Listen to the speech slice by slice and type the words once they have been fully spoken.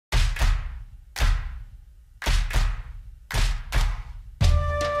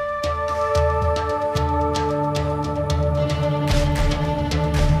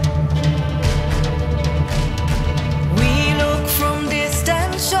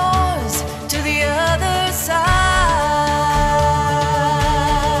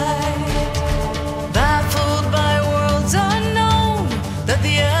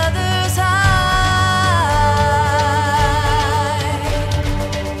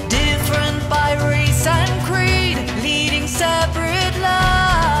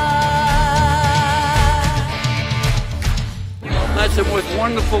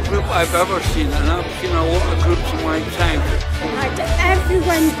wonderful group I've ever seen, and I've seen a lot of groups in my time. And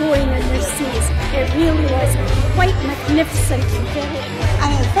everyone going in their seats, it really was quite magnificent. And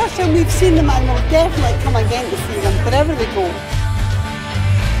it's the first time we've seen them, and we'll definitely come again to see them wherever they go.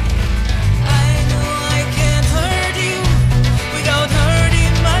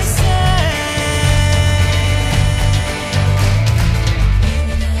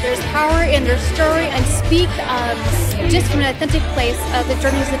 There's power in their story and speak just from an authentic place of the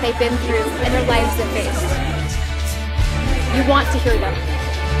journeys that they've been through and their lives they've faced. You want to hear them.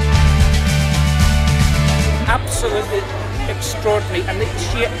 Absolutely extraordinary, and the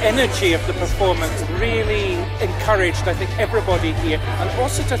sheer energy of the performance really encouraged, I think, everybody here, and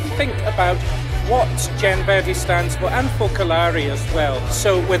also to think about what Verde stands for, and for Focolare as well.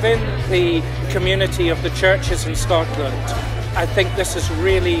 So within the community of the churches in Scotland, I think this has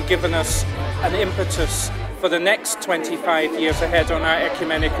really given us an impetus for the next 25 years ahead on our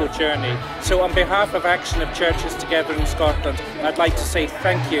ecumenical journey. So on behalf of Action of Churches Together in Scotland, I'd like to say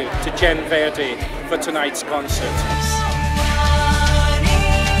thank you to Verde for tonight's concert.